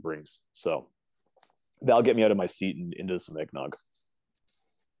this song brings. So that'll get me out of my seat and into some eggnog.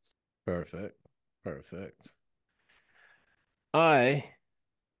 Perfect. I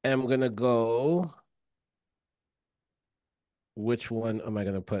am gonna go. Which one am I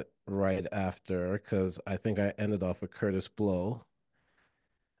gonna put right after? Because I think I ended off with Curtis Blow.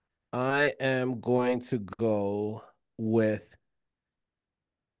 I am going to go with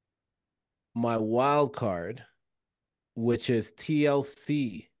my wild card, which is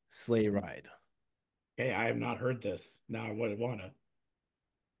TLC Sleigh Ride. Okay, I have not heard this. Now I would want to.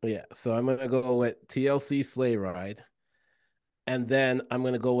 Yeah, so I'm gonna go with TLC Sleigh Ride, and then I'm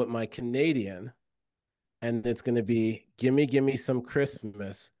gonna go with my Canadian, and it's gonna be "Gimme Gimme Some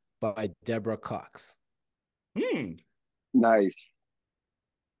Christmas" by Deborah Cox. Nice.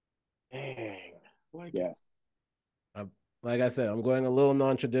 Dang. Yes. Like I said, I'm going a little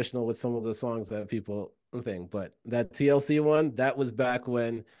non-traditional with some of the songs that people think, but that TLC one, that was back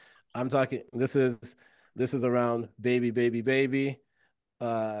when I'm talking. This is around Baby Baby Baby,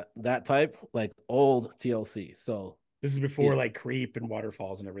 that type, like old TLC. So this is before like Creep and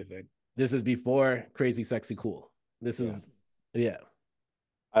Waterfalls and everything. This is before Crazy Sexy Cool. This is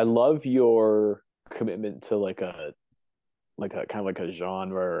I love your commitment to like a kind of like a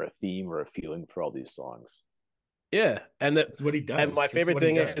genre or a theme or a feeling for all these songs. Yeah, and that's what he does. And my favorite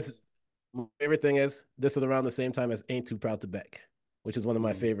thing is this is around the same time as "Ain't Too Proud to Beg," which is one of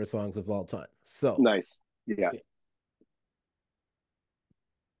my favorite songs of all time. So nice, yeah.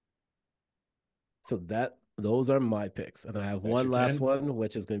 So those are my picks, and I have one last one,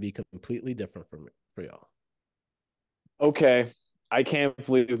 which is going to be completely different for y'all. Okay, I can't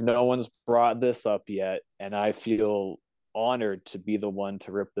believe no one's brought this up yet, and I feel honored to be the one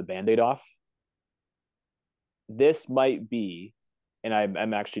to rip the Band-Aid off. This might be, and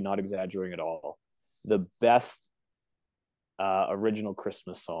I'm actually not exaggerating at all, the best original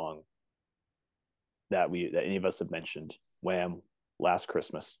Christmas song that any of us have mentioned. Wham! Last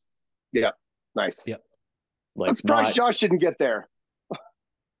Christmas. Yeah, nice. Yep. Like, I'm surprised Josh didn't get there.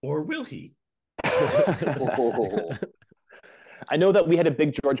 Or will he? I know that we had a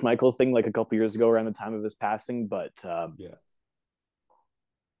big George Michael thing like a couple years ago around the time of his passing, but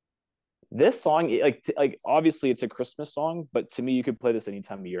this song, like obviously it's a Christmas song, but to me, you could play this any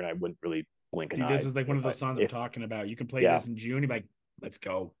time of year and I wouldn't really blink an eye. This is like one of those songs I'm talking about. You can play this in June, you're like, let's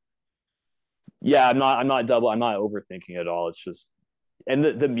go. Yeah, I'm not overthinking it at all. It's just, And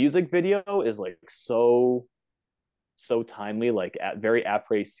the music video is like so timely, like very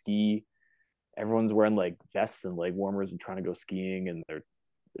après ski. Everyone's wearing like vests and leg warmers and trying to go skiing, and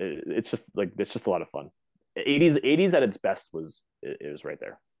it's just a lot of fun. 80s at its best was it was right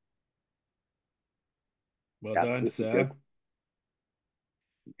there. Well Yeah, done, this is Seb.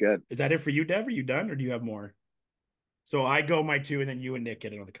 Good. Is that it for you, Dev? Are you done, or do you have more? So I go my two, and then you and Nick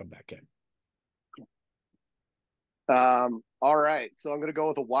get another comeback in. All right. So I'm gonna go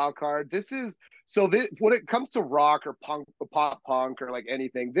with a wild card. This when it comes to rock or punk or pop punk or like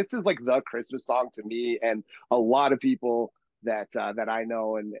anything, this is like the Christmas song to me and a lot of people that I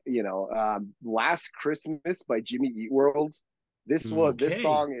know. And Last Christmas by Jimmy Eat World. This Okay.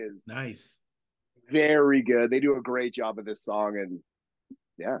 song is Nice. very good. They do a great job of this song, and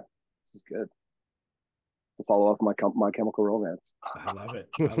yeah, this is good. To follow up my Chemical Romance. I love it.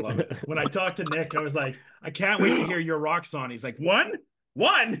 I love it. When I talked to Nick, I was like, I can't wait to hear your rock song. He's like, one?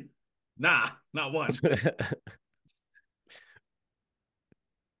 Nah, not one. It's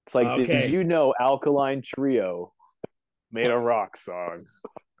like, Okay. did you know Alkaline Trio made a rock song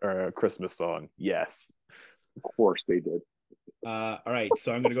or a Christmas song? Yes. Of course they did. All right.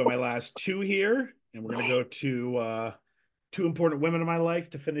 So I'm going to go my last two here, and we're going to go to two important women in my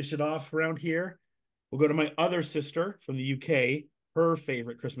life to finish it off around here. We'll go to my other sister from the UK, her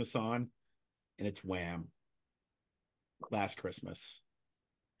favorite Christmas song, and it's Wham! Last Christmas.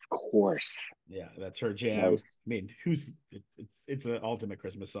 Of course. Yeah, that's her jam. Nice. I mean, it's an ultimate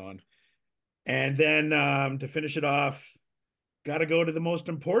Christmas song. And then to finish it off, got to go to the most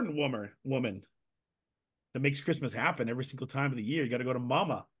important woman that makes Christmas happen every single time of the year. You got to go to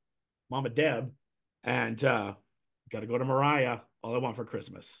Mama Deb, and got to go to Mariah. All I Want for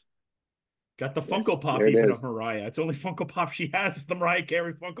Christmas. Got the Funko Pop there it even is. of Mariah. It's the only Funko Pop she has is the Mariah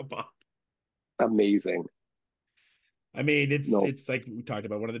Carey Funko Pop. Amazing. I mean, it's like we talked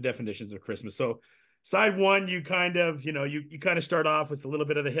about, one of the definitions of Christmas. So side one, you kind of, you kind of start off with a little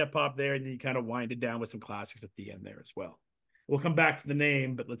bit of the hip hop there, and then you kind of wind it down with some classics at the end there as well. We'll come back to the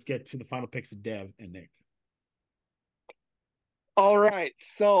name, but let's get to the final picks of Dev and Nick. All right.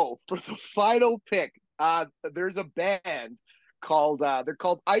 So for the final pick, there's a band they're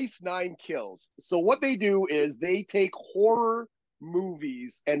called Ice Nine Kills. So what they do is they take horror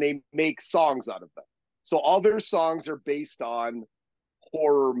movies and they make songs out of them. So all their songs are based on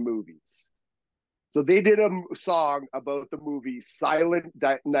horror movies. So they did a song about the movie Silent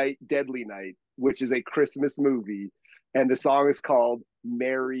Night, Deadly Night, which is a Christmas movie, and the song is called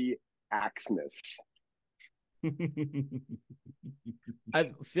Merry Xmas.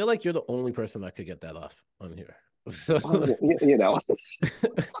 I feel like you're the only person that could get that off on here. So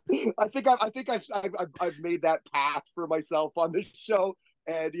I think I've made that path for myself on this show,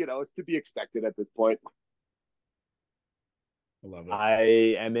 and it's to be expected at this point. I love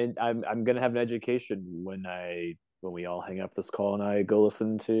it. I'm gonna have an education when we all hang up this call and I go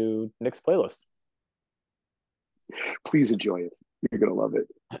listen to Nick's playlist. Please enjoy it. You're gonna love it.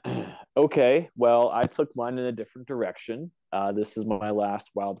 Okay, well, I took mine in a different direction. This is my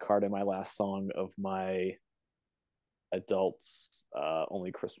last wild card and my last song of my adults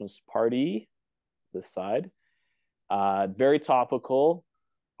only Christmas party this side. Very topical.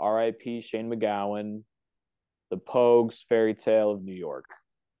 R.I.P. Shane McGowan, The Pogues, Fairy Tale of New York.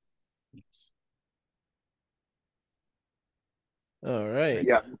 Yes. all right.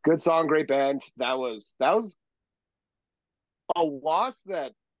 Yeah, good song, great band. That was a loss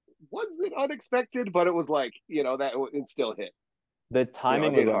that wasn't unexpected, but it was like, that it still hit. The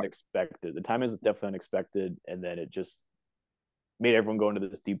timing was hard. unexpected. The timing was definitely unexpected, and then it just made everyone go into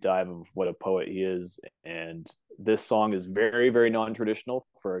this deep dive of what a poet he is. And this song is very, very non-traditional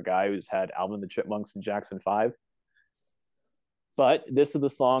for a guy who's had Alvin the Chipmunks and Jackson 5. But this is the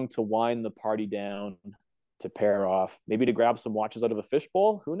song to wind the party down, to pair off, maybe to grab some watches out of a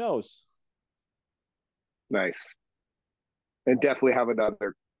fishbowl. Who knows? Nice. And definitely have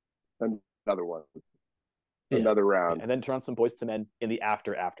another one. Yeah. Another round. And then turn on some Boys to Men in the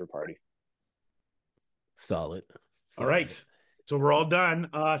after party. Solid. All right. So we're all done.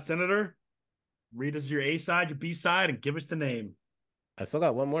 Senator, read us your A side, your B side, and give us the name. I still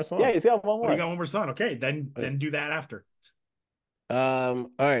got one more song. Yeah, he's got one more. Oh, you got one more song. Okay, then do that after. All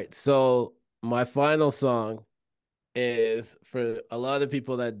right. So my final song is for a lot of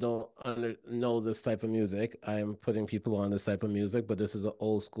people that don't know this type of music. I am putting people on this type of music, but this is an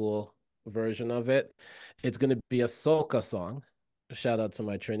old school version of it. It's going to be a soca song. Shout out to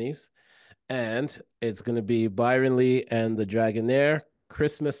my Trinis. And it's going to be Byron Lee and the Dragonair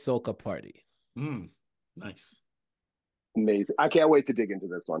Christmas Soca Party. Nice. Amazing. I can't wait to dig into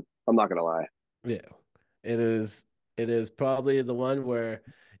this one. I'm not going to lie. Yeah, it is It is probably the one where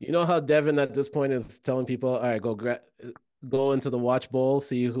you know how Devin at this point is telling people, all right, go into the watch bowl,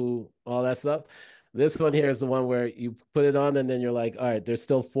 see who all that stuff. This one here is the one where you put it on and then you're like, all right, there's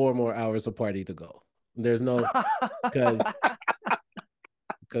still 4 more hours of party to go. There's no because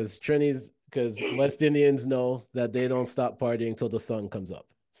West Indians know that they don't stop partying till the sun comes up.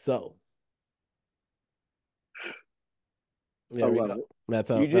 So there we go. It. That's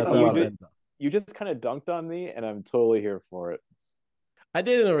how You that's just, how you it just, ends up. you just kind of dunked on me, and I'm totally here for it. I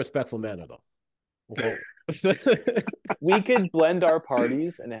did it in a respectful manner though. Okay. We could blend our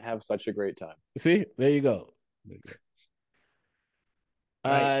parties and have such a great time. See, there you go.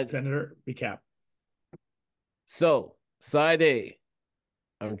 All right, Senator, recap. So side A,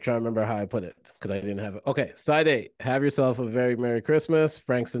 I'm trying to remember how I put it because I didn't have it. Okay, side A, have yourself a very Merry Christmas,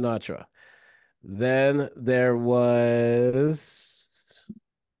 Frank Sinatra. Then there was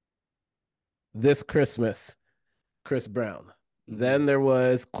This Christmas, Chris Brown. Then there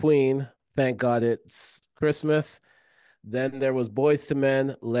was Queen, Thank God It's Christmas. Then there was Boys to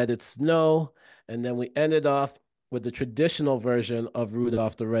Men, Let It Snow. And then we ended off with the traditional version of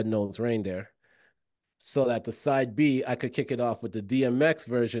Rudolph the Red-Nosed Reindeer. So that the side B, I could kick it off with the DMX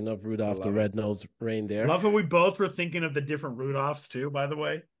version of Rudolph the Red-Nosed Reindeer. Love how we both were thinking of the different Rudolphs too, by the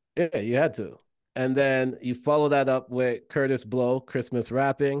way. Yeah, you had to. And then you follow that up with Curtis Blow, Christmas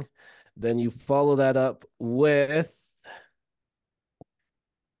Rapping. Then you follow that up with,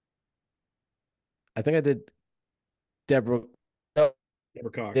 I think I did Deborah Cox.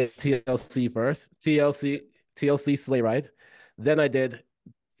 TLC first. TLC Sleigh Ride. Then I did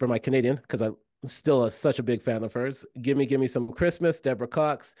for my Canadian, because I'm still such a big fan of hers. Give me some Christmas, Deborah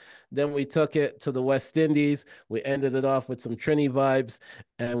Cox. Then we took it to the West Indies. We ended it off with some Trini vibes,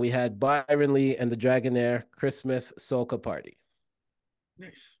 and we had Byron Lee and the Dragonair Christmas Soca Party.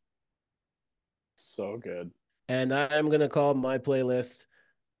 Nice. So good. And I'm gonna call my playlist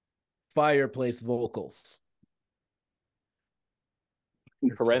Fireplace Vocals.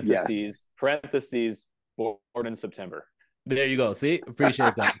 Parentheses, born in September. There you go. See,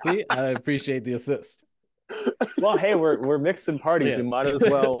 appreciate that. See, I appreciate the assist. Well, hey, we're mixing parties. Yeah. We might as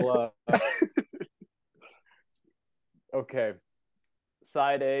well. Okay.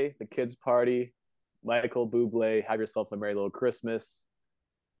 Side A, the kids' party. Michael Bublé, Have Yourself a Merry Little Christmas.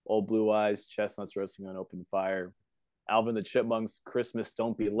 Old Blue Eyes, Chestnuts Roasting on Open Fire. Alvin the Chipmunks, Christmas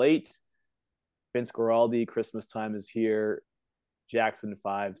Don't Be Late. Vince Guaraldi, Christmas Time is Here. Jackson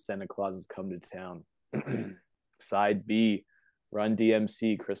 5, Santa Claus Has Come to Town. Side B, Run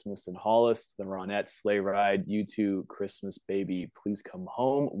DMC, Christmas in Hollis. The Ronettes, Sleigh Ride. U2, Christmas Baby, Please Come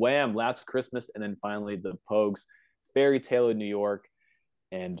Home. Wham, Last Christmas. And then finally the Pogues, Fairy Tale of New York.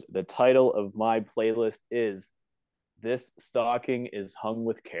 And the title of my playlist is This Stocking is Hung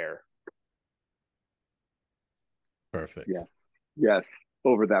with Care. Perfect. Yes.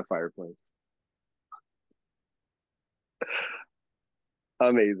 Over that fireplace.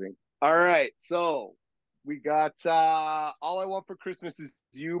 Amazing. All right. So we got All I Want for Christmas Is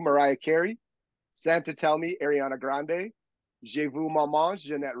You, Mariah Carey. Santa Tell Me, Ariana Grande. Je Vous Maman,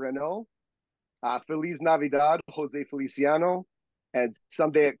 Jeanette Renault. Feliz Navidad, Jose Feliciano. And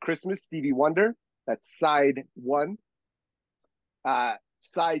Someday at Christmas, Stevie Wonder. That's side 1.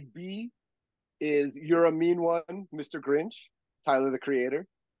 Side B is You're a Mean One, Mr. Grinch, Tyler the Creator.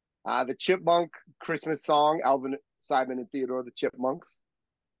 The Chipmunk Christmas song, Alvin, Simon, and Theodore the Chipmunks.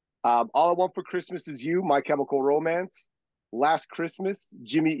 All I Want for Christmas Is You, My Chemical Romance. Last Christmas,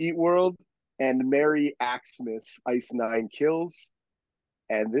 Jimmy Eat World. And Merry Xmas, Ice Nine Kills.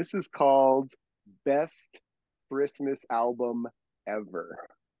 And this is called Best Christmas Album Ever.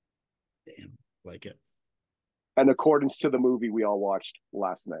 Damn, like it. Uh, In accordance to the movie we all watched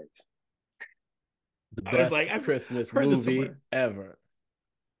last night. The I was best like, I've Christmas heard this movie somewhere. ever.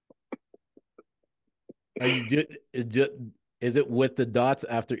 Are you is it with the dots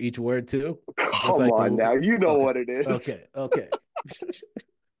after each word too? Come like on now, you know what it is. Okay.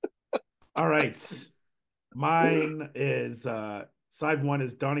 All right. Mine is side 1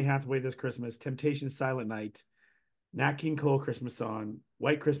 is Donny Hathaway This Christmas, Temptation Silent Night, Nat King Cole Christmas Song,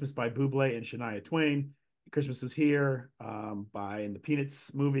 White Christmas by Bublé and Shania Twain, Christmas Is Here by in the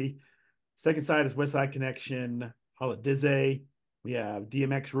Peanuts movie. Second side is West Side Connection, Holiday. We have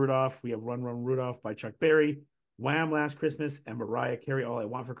DMX Rudolph. We have Run Run Rudolph by Chuck Berry, Wham! Last Christmas, and Mariah Carey All I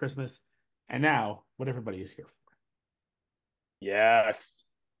Want for Christmas. And now, what everybody is here for. Yes.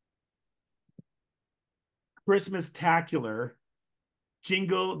 Christmas-tacular.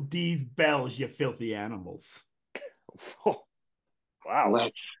 Jingle these bells, you filthy animals.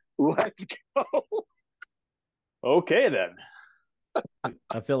 Wow. Let's go. Okay then.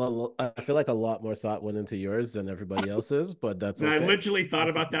 I feel like a lot more thought went into yours than everybody else's, but that's And I okay. literally thought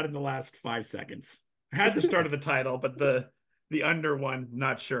about that in the last 5 seconds. I had the start of the title, but the under one,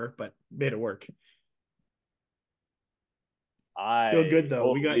 not sure, but made it work. Feel good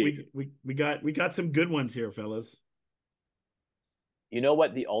though. We got some good ones here, fellas. You know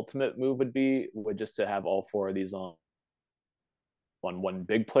what the ultimate move would just to have all 4 of these on one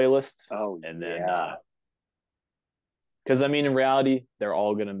big playlist. Oh, and then yeah. because I mean, in reality, they're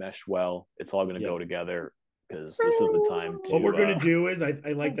all gonna mesh well. It's all gonna go together because this is the time to. What we're gonna do is, I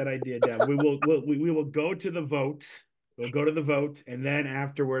like that idea, Dev. We will go to the vote. We'll go to the vote, and then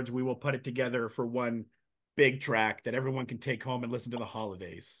afterwards we will put it together for one big track that everyone can take home and listen to the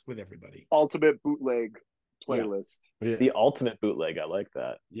holidays with everybody. Ultimate bootleg playlist. Yeah. The ultimate bootleg. I like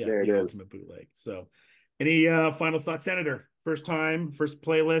that. Yeah, There the it is. ultimate bootleg. So, any final thoughts, Senator? First time, first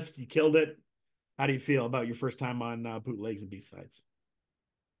playlist, you killed it. How do you feel about your first time on Bootlegs and B Sides?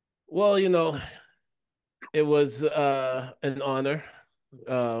 Well, it was an honor.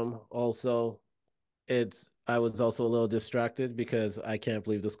 Also, I was also a little distracted because I can't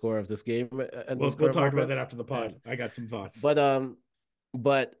believe the score of this game. We'll talk about that after the pod. I got some thoughts.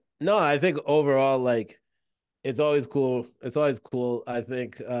 But no, I think overall, like, it's always cool. It's always cool. I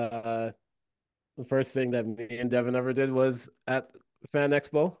think the first thing that me and Devin ever did was at Fan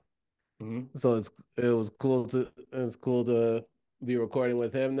Expo. Mm-hmm. So it was cool to be recording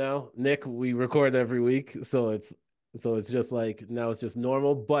with him now. Nick, we record every week, so it's just like now it's just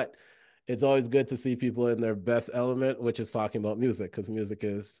normal, but it's always good to see people in their best element, which is talking about music, because music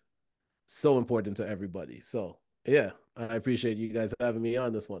is so important to everybody. So yeah, I appreciate you guys having me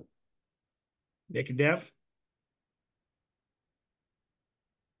on this one. Nick and Dev?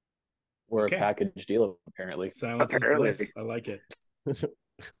 We're Okay. a package deal, apparently. Silence Apparently. is bliss. I like it.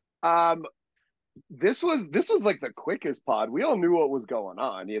 This was like the quickest pod. We all knew what was going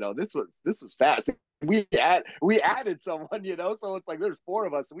on. This was fast. We added someone. So it's like there's 4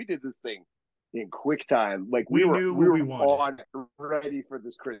 of us. We did this thing in quick time. Like We we knew were what we wanted. on ready for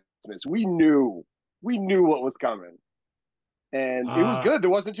this Christmas. We knew what was coming, and it was good. There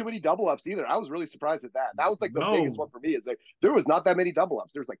wasn't too many double ups either. I was really surprised at that. That was like the biggest one for me. It's like there was not that many double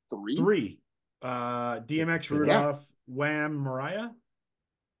ups. There was like 3. 3. DMX, Rudolph, Wham, Mariah.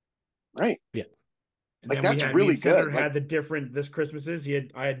 Right. Yeah. And Like, then that's me really and Senator good. Like, had the different this Christmas's.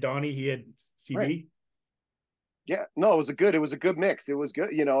 I had Donnie, he had CB. Right. Yeah, no, it was a good mix. It was good,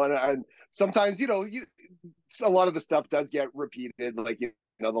 and sometimes, a lot of the stuff does get repeated. Like,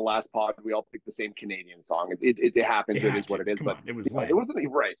 the last pod, we all picked the same Canadian song. It happens. It is what it is. Come but on, it was it wasn't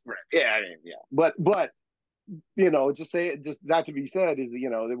right. Yeah, I mean, yeah. But just that to be said is,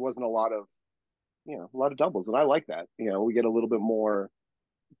 there wasn't a lot of doubles, and I like that. We get a little bit more,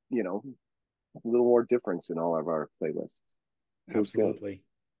 a little more difference in all of our playlists. Absolutely.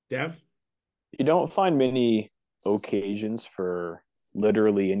 Dev? You don't find many occasions for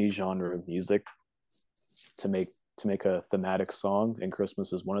literally any genre of music to make a thematic song, and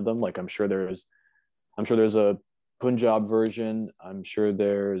Christmas is one of them. Like I'm sure there's a Punjab version, I'm sure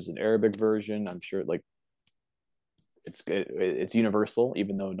there's an Arabic version, I'm sure like it's universal,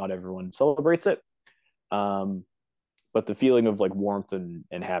 even though not everyone celebrates it. But the feeling of like warmth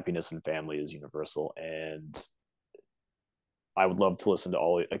and happiness and family is universal, and I would love to listen to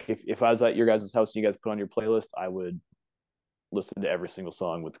all. Like if I was at your guys' house and you guys put on your playlist, I would listen to every single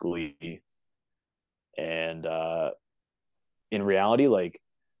song with glee. And in reality, like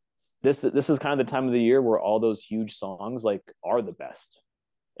this is kind of the time of the year where all those huge songs like are the best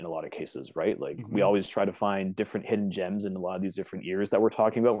in a lot of cases, right? Like we always try to find different hidden gems in a lot of these different years that we're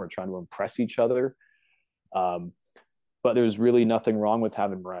talking about. We're trying to impress each other. But there's really nothing wrong with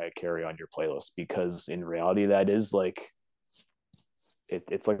having Mariah Carey on your playlist, because in reality, that is like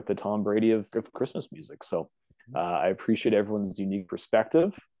it's like the Tom Brady of Christmas music. So I appreciate everyone's unique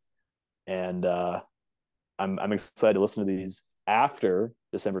perspective, and I'm excited to listen to these after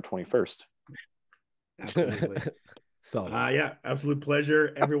December 21st. Absolutely. So yeah, absolute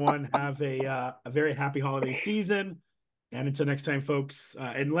pleasure. Everyone have a very happy holiday season. And until next time, folks,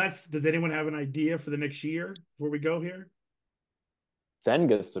 does anyone have an idea for the next year before we go here? Sen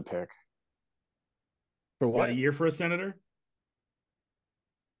gets to pick. for Got what? a year for a senator?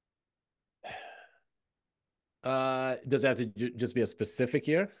 Does it have to just be a specific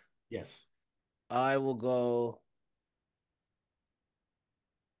year? Yes. I will go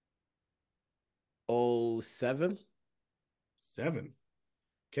 07. 7.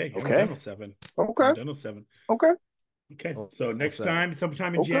 Okay. Okay. I'm done with 7. Okay. I'm done with 7. Okay. Okay. Oh, So next 07. time,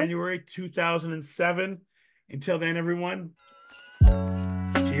 sometime in Okay. January 2007. Until then, everyone,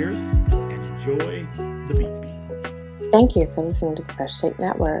 cheers and enjoy the beat. Thank you for listening to the Fresh Take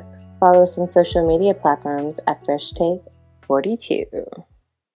Network. Follow us on social media platforms at Fresh Take 42.